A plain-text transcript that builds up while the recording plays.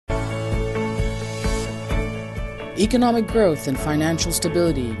Economic growth and financial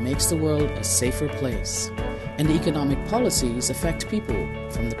stability makes the world a safer place, and economic policies affect people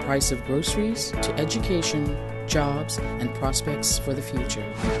from the price of groceries to education, jobs, and prospects for the future.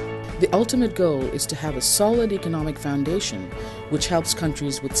 The ultimate goal is to have a solid economic foundation which helps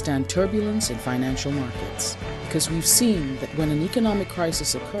countries withstand turbulence in financial markets, because we've seen that when an economic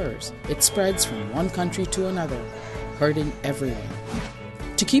crisis occurs, it spreads from one country to another, hurting everyone.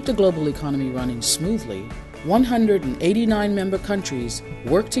 To keep the global economy running smoothly, 189 member countries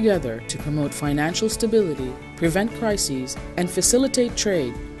work together to promote financial stability, prevent crises, and facilitate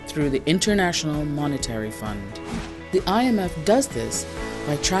trade through the International Monetary Fund. The IMF does this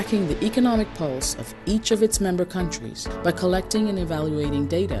by tracking the economic pulse of each of its member countries, by collecting and evaluating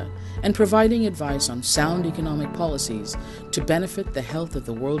data, and providing advice on sound economic policies to benefit the health of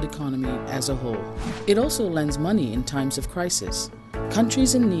the world economy as a whole. It also lends money in times of crisis.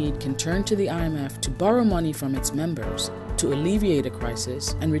 Countries in need can turn to the IMF to borrow money from its members to alleviate a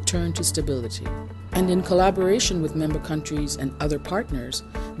crisis and return to stability. And in collaboration with member countries and other partners,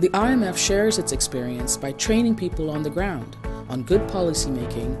 the IMF shares its experience by training people on the ground on good policy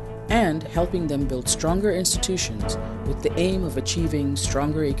making and helping them build stronger institutions with the aim of achieving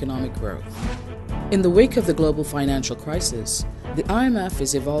stronger economic growth. In the wake of the global financial crisis, the IMF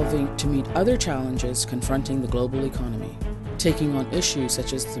is evolving to meet other challenges confronting the global economy, taking on issues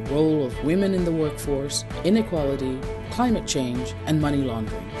such as the role of women in the workforce, inequality, climate change, and money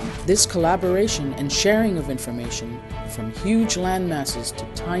laundering. This collaboration and sharing of information from huge land masses to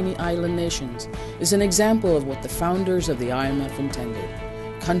tiny island nations is an example of what the founders of the IMF intended: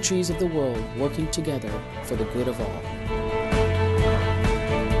 countries of the world working together for the good of all.